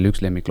 vahepeal on neil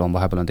üks lemmikloom,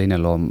 vahepeal on teine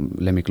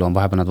lemmikloom,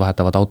 vahepeal nad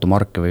vahetavad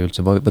automarke või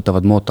üldse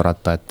võtavad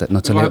mootorratta, et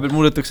vahepeal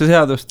muudetakse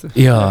seadust.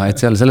 Jaa, et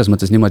seal selles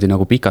mõttes niimoodi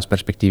nagu pikas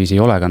perspektiivis ei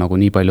ole ka nagu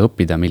nii palju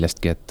õppida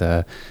millestki,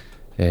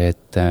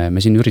 et me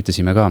siin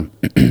üritasime ka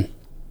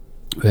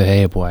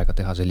ühe e-poega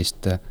teha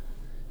sellist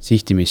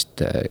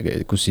sihtimist,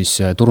 kus siis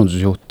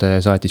turundusjuht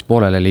saatis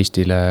poolele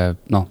listile,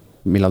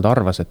 millal ta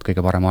arvas, et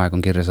kõige parem aeg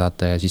on kirja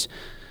saata ja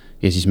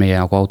siis meie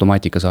nagu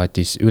automaatika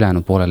saatis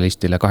ülejäänud poolele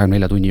listile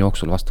 24 tunni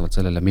jooksul vastavalt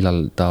sellele,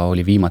 millal ta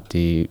oli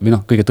viimati või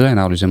kõige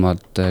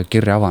tõenäolisemalt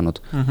kirja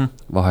avanud.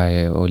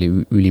 Vahe oli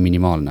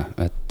üliminimaalne,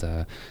 et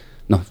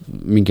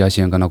mingi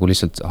asi on ka nagu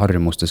lihtsalt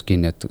harjumustes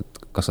kinni, et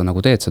kas sa nagu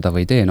teed seda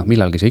või ei tee,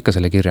 millalgi sa ikka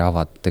selle kirja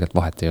avad,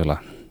 tegelikult vahet ei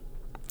ole.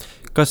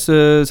 Kas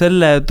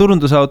selle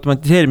turunduse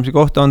automatiseerimise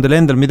kohta on teil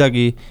endal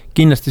midagi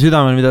kindlasti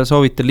südamel, mida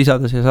soovite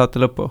lisada siia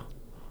saate lõppu?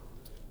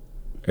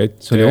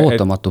 See oli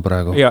ootamatu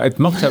praegu. Ja, et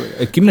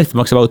kindlasti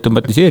maksab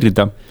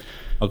automatiseerida,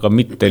 aga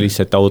mitte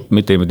lihtsalt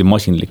mitte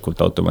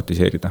masinlikult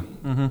automatiseerida.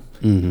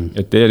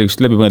 Et teil üks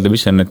läbi mõelda,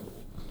 mis on need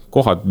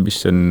kohad, mis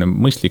on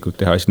mõistlikud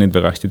teha, siis neid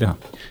väga hästi teha.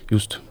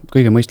 Just,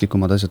 kõige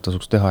mõistlikumad asjad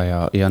tasuks teha ja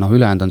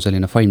ülejäänud on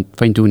selline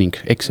fine tuning,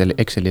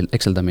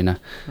 Exceldamine.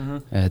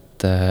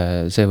 Et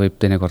see võib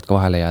teinekord ka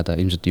vahele jääda,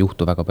 ilmselt ei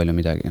juhtu väga palju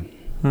midagi.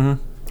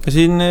 Ja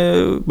siin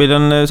meil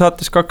on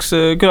saates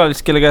 2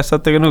 külalist, kelle käest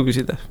saate ka nõu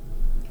küsida.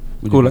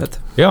 Kuuled?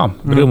 Jaa,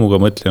 rõõmuga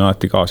mõtlen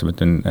alati kaasa,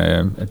 mõtlen,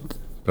 et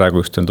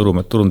praegu just on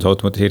turunduse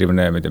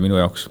automatiseerimine minu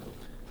jaoks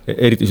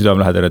eriti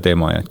südamelähedane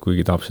teema ja et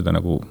kuigi tahab seda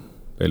nagu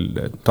veel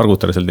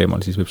targutada sel teemal,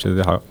 siis võib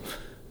seda teha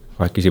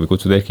 2 või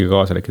kutsuda Erkiga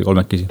kaasa, äkki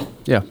 3.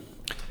 Jah.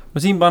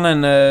 Ma siin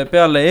panen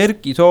peale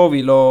Erki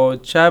Soovilo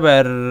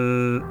Jabber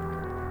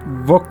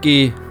Voki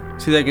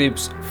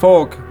sidekriips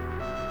Fog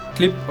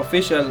Clip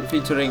Official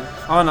featuring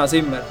Anna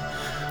Zimmer.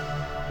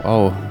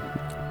 Wow.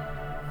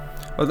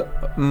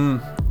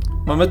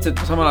 Ma mõtlesin, et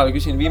ma samal ajal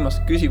küsin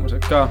viimased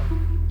küsimused ka.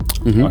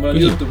 Ma olen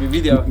YouTube'i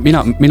video.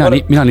 Mina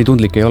nii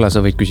tundlik ei ole,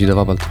 sa võid küsida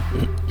vabalt.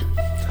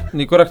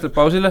 Nii, korraks teed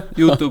pausile.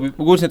 YouTube'i,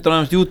 ma kuulsin, et on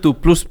olemas YouTube++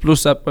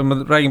 äpp, ma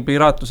räägin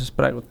piraatlusest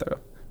praegult,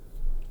 aga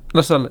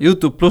las olla.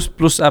 YouTube++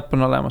 äpp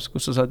on olemas,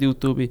 kus sa saad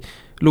YouTube'i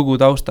lugu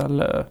taustal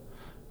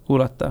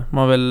kuulata.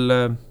 Ma veel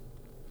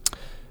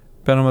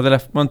pean oma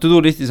ma on to-do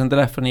listis on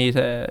telefoni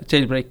see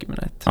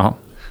jailbreakimine.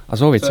 Aga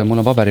soovid sa, mul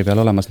on paberi peal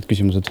olemas need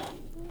küsimused.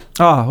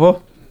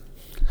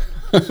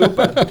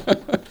 Super.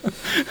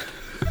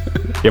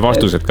 Ja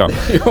vastused ka.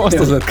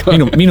 Vastused ka.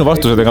 Minu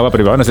vastused on ka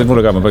paberi peal, anna see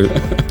mulle ka.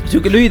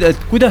 Siuke lühida,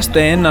 et kuidas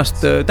te ennast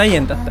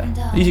täiendate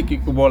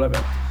isikliku poole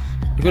peal?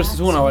 Ja kuidas te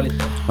suuna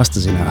valite?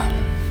 Vastasin ära.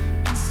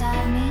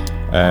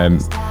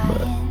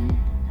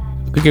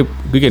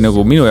 Kõige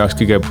nagu minu jaoks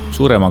kõige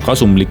suurema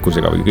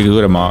kasumlikkusega või kõige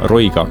suurema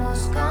roiga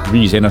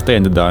viis ennast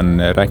täiendada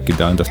on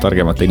rääkida endast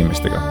targemate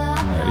inimestega.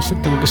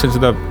 Lihtsalt, kes on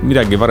seda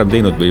midagi varem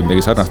teinud või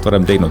midagi sarnast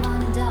varem teinud.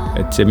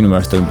 Et see minu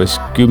meelest on umbes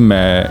 10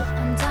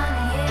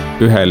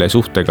 ühele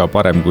suhtega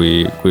parem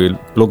kui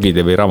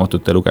blogide või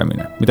raamatute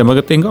lugemine. Mida ma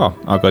teen ka,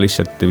 aga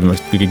lihtsalt minu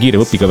meelest kõige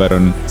kiirem õpikõver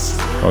on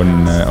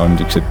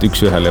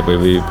üks ühele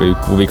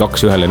või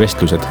 2 ühele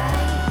vestlused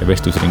ja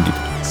vestlusringid.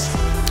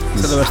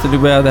 Sellepärast on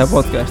juba hea teha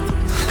podcast.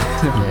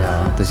 Jaa,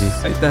 tõsi.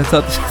 Aitäh, et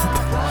saates.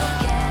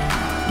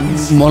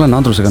 Ma olen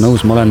Andrusega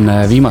nõus, ma olen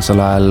viimasel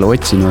ajal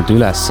otsinud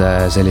üles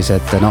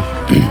sellised,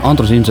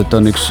 Andrus ilmselt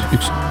on üks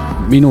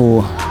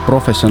minu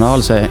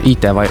professionaalse,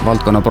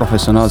 IT-valdkonna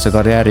professionaalse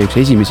karjääri üks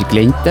esimesi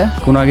kliente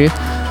kunagi,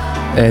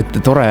 et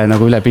tore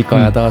nagu üle pika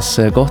aja taas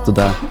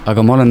kohtuda, aga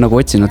ma olen nagu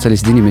otsinud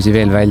selliseid inimesi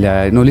veel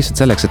välja,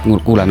 lihtsalt selleks, et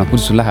kuule,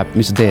 kuidas sul läheb,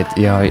 mis sa teed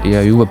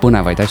ja jube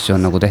põnevaid asju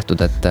on nagu tehtud,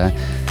 et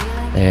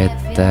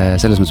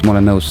selles mõttes ma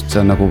olen nõus,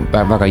 see on nagu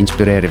väga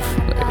inspireeriv,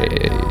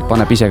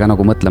 paneb ise ka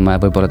nagu mõtlema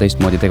ja võib-olla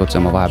teistmoodi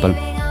tegutsema vahepeal.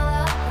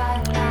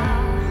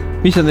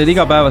 Mis on teil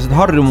igapäevased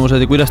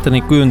harjumused ja kuidas te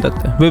neid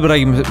kujundate? Võib-olla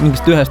räägime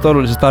mingist ühest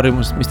olulisest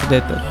harjumusest, mis te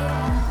teete?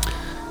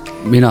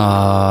 Mina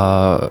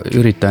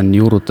üritan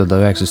juurutada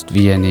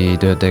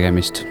 9-5 töö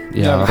tegemist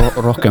ja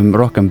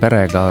rohkem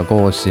perega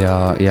koos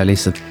ja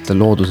lihtsalt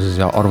looduses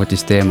ja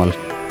arvutist eemal.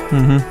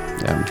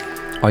 Ja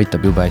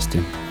aitab jube hästi.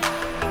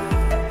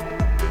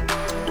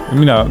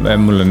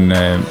 Mul on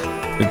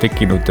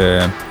tekkinud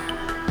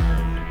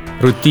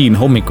rutiin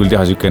hommikul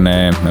teha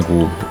sükene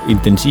nagu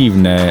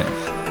intensiivne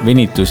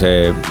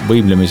venituse,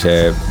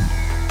 võimlemise,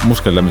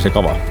 muskeldamise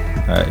kava.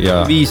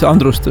 5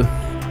 Andrust.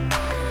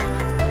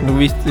 Nagu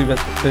 5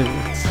 tüübet.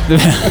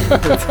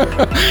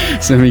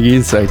 See on mingi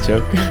inside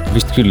joke.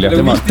 Vist küll, jah.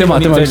 Tema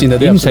üksinda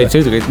teab. Inside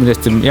joke,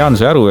 millest Jaan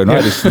sai aru ja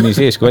naeris nii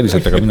sees kui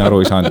väliselt, aga mina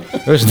aru ei saanud.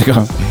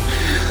 Ühesõnaga,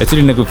 et see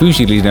oli nagu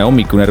füüsiline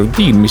hommikune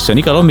rutiin, mis on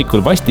igal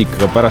hommikul vastik,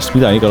 aga pärast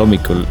mida igal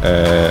hommikul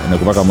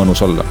nagu väga mõnus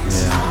olla.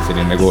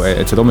 Selline nagu,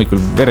 et seda hommikul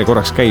vere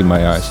korraks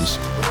käima ja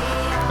siis,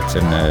 et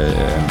see on...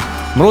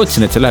 Ma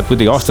lootsin, et see läheb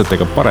kuidagi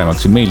aastatega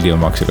paremaks ja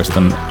meeldivamaks, aga seda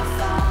on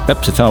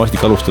täpselt sama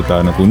vastik alustada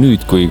nagu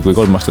nüüd kui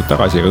 3 aastat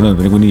tagasi, aga nüüd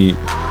on nagu nii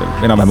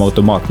enam-vähem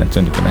automaatne, et see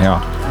on niisugune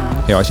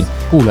hea asi.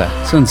 Kuule,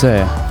 see on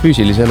see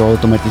füüsilise elu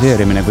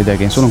automatiseerimine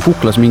kuidagi. Sul on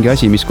kuklas mingi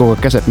asi, mis kogu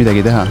aeg käseb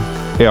midagi teha.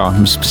 Jaa,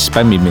 mis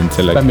spämmib mind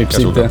selle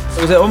käsuga.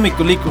 Aga see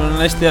hommikul liikumine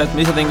on hästi hea, et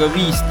ma ise teen ka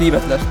 5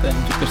 tiibetlast teen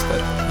niisugust.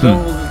 See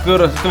on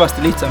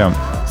kõvasti lihtsam.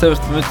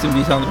 Sellepärast ma ütlesin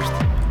 5 Andrust.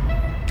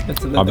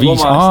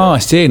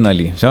 See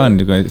nali, see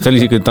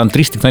oli siuke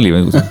tantristlik nali,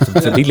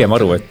 saad hiljem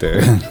aru, et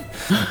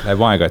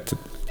läheb aega, et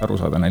aru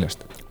saada naljast.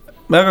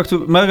 Ma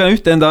jagan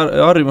ühte enda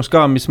harjumus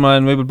ka, mis ma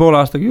olen võib-olla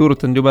poole aastaga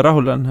juurutanud, jube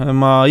rahul on.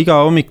 Ma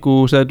iga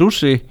hommiku see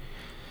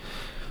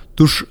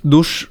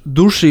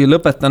duši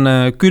lõpetan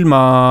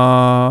külma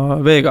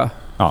veega.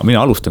 Mina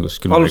alustan kus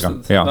külma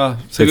veega.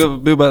 See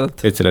kõvab jubedalt.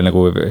 Et selle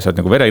nagu, saad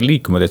nagu vere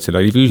liikuma, teed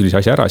selle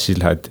füüsilise asja ära, siis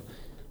lähed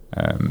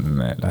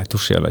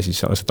duši alla,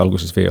 siis saad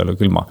alguses vee alla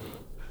külma.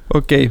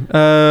 Okei,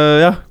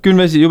 jah, külm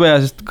vesi jube hea,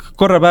 sest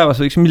korra päevas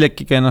võiks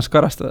millekigi ennast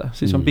karastada,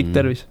 siis on pikk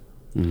tervis.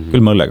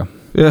 Külma õllega.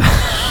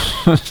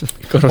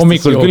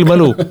 Hommikul külm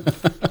õlu.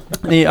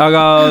 Nii,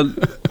 aga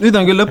nüüd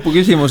on küll lõpu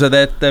küsimused,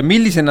 et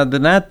millisena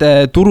te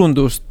näete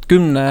turundust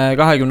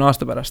 10-20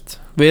 aasta pärast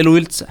või elu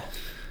üldse?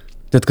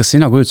 Tead, kas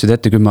sina kujutasid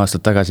ette 10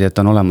 aastat tagasi, et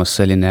on olemas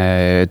selline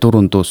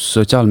turundus,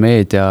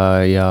 sotsiaalmeedia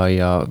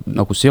ja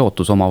nagu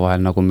seotus omavahel,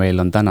 nagu meil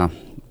on täna?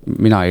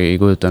 Mina ei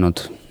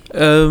kujutanud.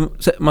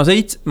 Ma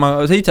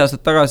 7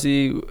 aastat tagasi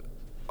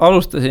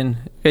alustasin,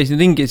 käisin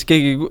ringi,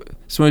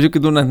 siis mul oli siuke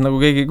tunne, et nagu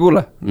keegi ei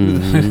kuule.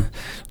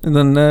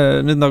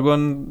 Nüüd nagu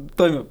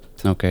toimub.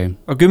 Okay.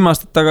 Aga 10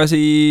 aastat tagasi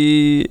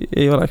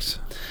ei oleks.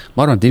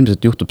 Ma arvan, et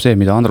ilmselt juhtub see,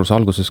 mida Andrus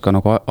alguses ka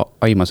nagu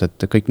aimas,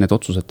 et kõik need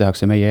otsused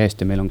tehakse meie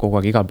eest ja meil on kogu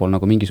aeg igal pool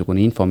nagu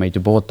mingisugune info meid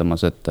juba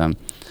ootamas,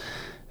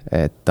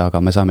 et aga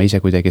me saame ise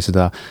kuidagi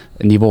seda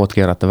nivood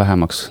keerata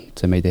vähemaks,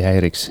 et see meid ei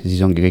häiriks, siis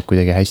ongi kõik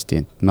kuidagi hästi.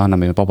 Me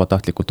anname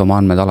vabatahtlikult oma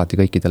andmed alati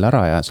kõikidele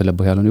ära ja selle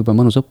põhjal on juba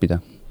mõnus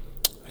õppida.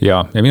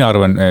 Ja mina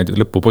arvan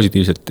lõppu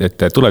positiivselt,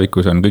 et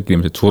tulevikus on kõik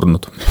inimesed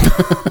surnud.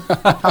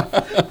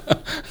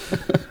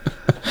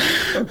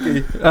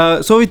 Okay.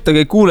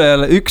 Soovitage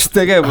kuulajale üks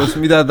tegevus,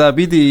 mida ta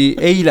pidi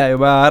eile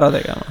juba ära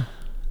tegema.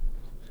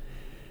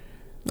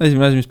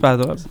 Esimene asi, mis pähe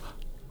tuleb.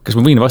 Kas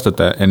ma võin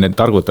vastata enne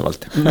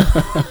targutavalt?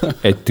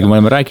 Et kui me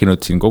oleme rääkinud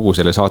siin kogu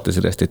selle saate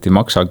sellest, et ei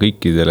maksa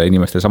kõikidele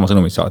inimestele sama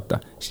sõnumit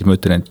saata, siis ma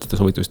ütlen, et seda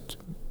soovitust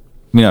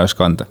mina ei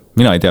oska anda.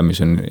 Mina ei tea, mis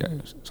on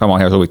sama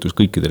hea soovitus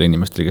kõikidele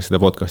inimestele, kes seda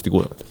podcasti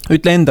kuulevad.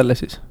 Ütle endale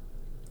siis.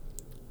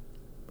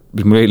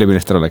 Mis mul eile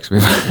millest ära läks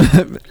või?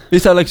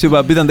 Mis sa oleks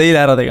juba pidanud eile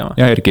ära tegema?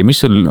 Ja Erki, mis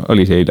sul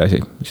oli see eile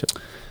asi?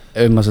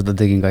 Ma seda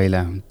tegin ka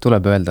eile.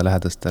 Tuleb öelda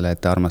lähedastele,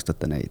 et te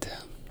armastate neid.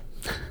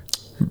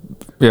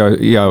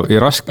 Ja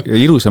raske,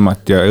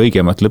 ilusamat ja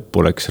õigemat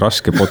lõppu oleks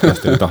raske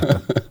podcastile tahta.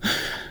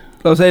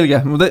 No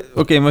selge.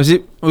 Okei, ma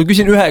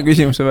küsin ühe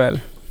küsimuse veel.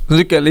 See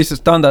on siuke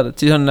lihtsalt standard,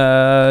 et siis on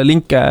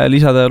linke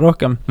lisada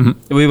rohkem.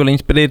 Ja võib-olla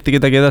inspireeriti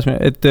kedagi edasi,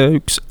 et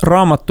üks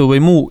raamatu või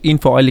muu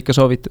infoallika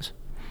soovitus.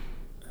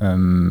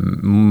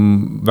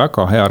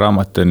 Väga hea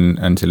raamat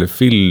on selle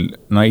Phil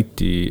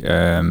Knighti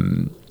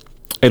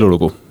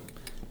elulugu.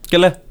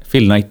 Kelle?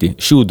 Phil Knighti.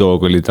 Shoe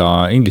Dog oli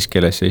ta inglise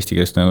keeles ja eesti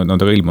keeles on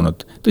ta ka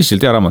ilmunud.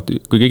 Tõsiselt hea raamat,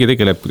 kui keegi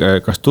tegeleb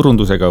kas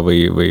turundusega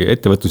või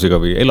ettevõtlusega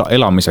või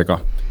elamisega,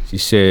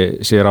 siis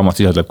see raamat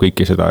sisaldab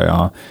kõike seda ja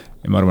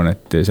ma arvan,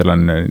 et seal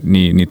on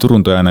nii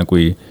turundajana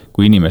kui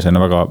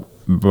inimesena väga,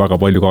 väga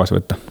palju kaasa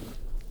võtta.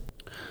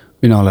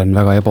 Mina olen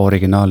väga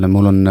ebaoriginaalne,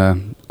 mul on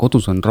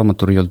kodus on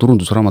raamaturiiul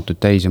turundusraamatuid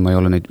täis ja ma ei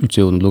ole neid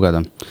üldse jõudnud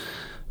lugeda.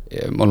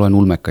 Ma loen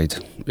ulmekaid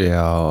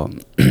ja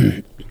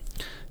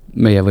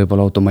meie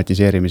võib-olla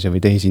automatiseerimise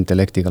või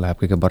tehisintellektiga läheb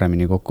kõige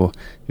paremini kokku.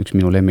 Üks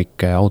minu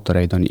lemmik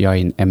autoreid on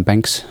Iain M.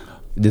 Banks.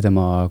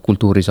 Tema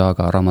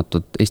kultuurisaaga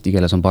raamatud eesti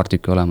keeles on paar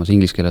tükki olemas,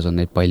 inglise keeles on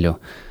neid palju.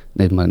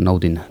 Neid ma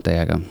naudin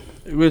täiega.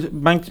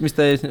 Banks, mis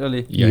ta ees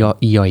oli?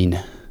 Iain.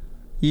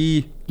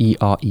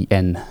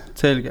 I-A-I-N.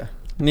 Selge.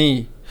 Nii.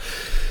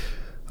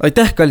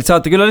 Aitäh, kallid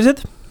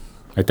saatekülalised.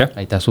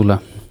 Aitäh sulle.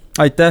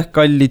 Aitäh,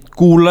 kallid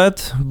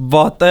kuulajad,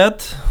 vaatajad.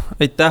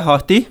 Aitäh,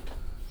 Ahti.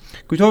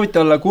 Kui soovite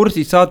olla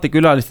kursis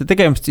saatekülaliste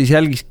tegemist, siis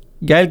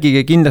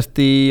jälgige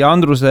kindlasti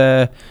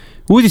Andruse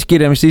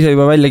uudiskirja, mis ise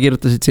juba välja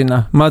kirjutasid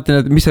sinna. Ma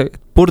mõtlen, et mis see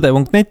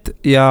purde.net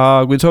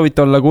ja kui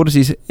soovite olla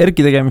kursis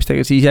Erki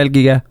tegemistega, siis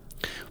jälgige.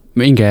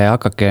 Minge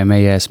hakake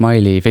meie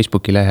Smiley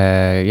Facebooki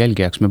lehe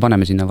jälgijaks. Me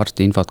paneme sinna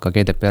varsti infot ka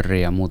GDPR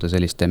ja muude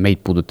selliste meid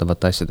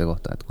puudutavate asjade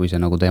kohta, et kui see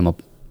nagu teema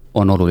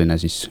on oluline,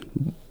 siis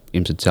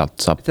ilmselt sealt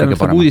saab kõige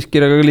parema.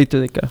 Uudiskirjaga ka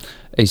liituda ikka?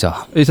 Ei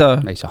saa. Ei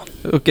saa? Ei saa.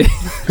 Okei.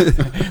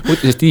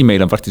 Mõtles, et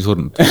e-mail on varsti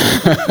surnud.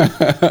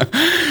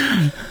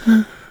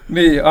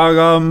 Nii,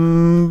 aga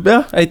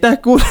jah, aitäh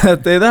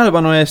kuulajad teie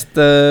tähelepanu eest.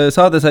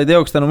 Saade sai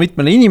teoks tänu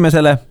mitmele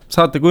inimesele.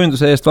 Saate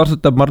kujunduse eest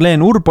vastutab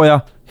Marleen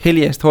Urboja.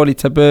 Heli eest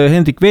hoolitseb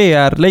Hendrik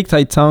Veeäär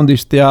Lakeside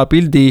Soundist ja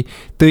pildi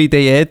tõi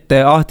teie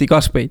ette Ahti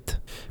Kaspeit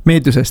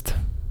meediusest.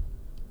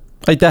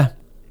 Aitäh!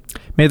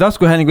 Meie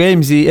taskuhäälingu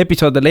eelmisi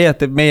episoode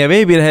leiate meie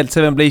veebirehelt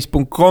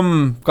 7place.com,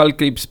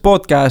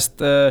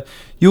 /podcast,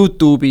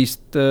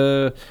 YouTube'ist,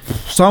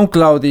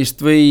 SoundCloud'ist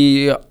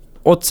või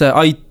otse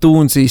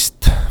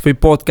iTunes'ist või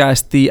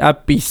podcasti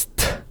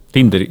äpist.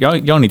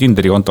 Jaani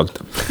Tinderi kontolt.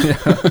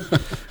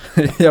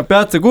 Ja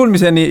peatse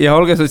kuulmiseni ja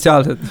olge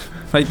sotsiaalsed.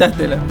 Aitäh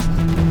teile!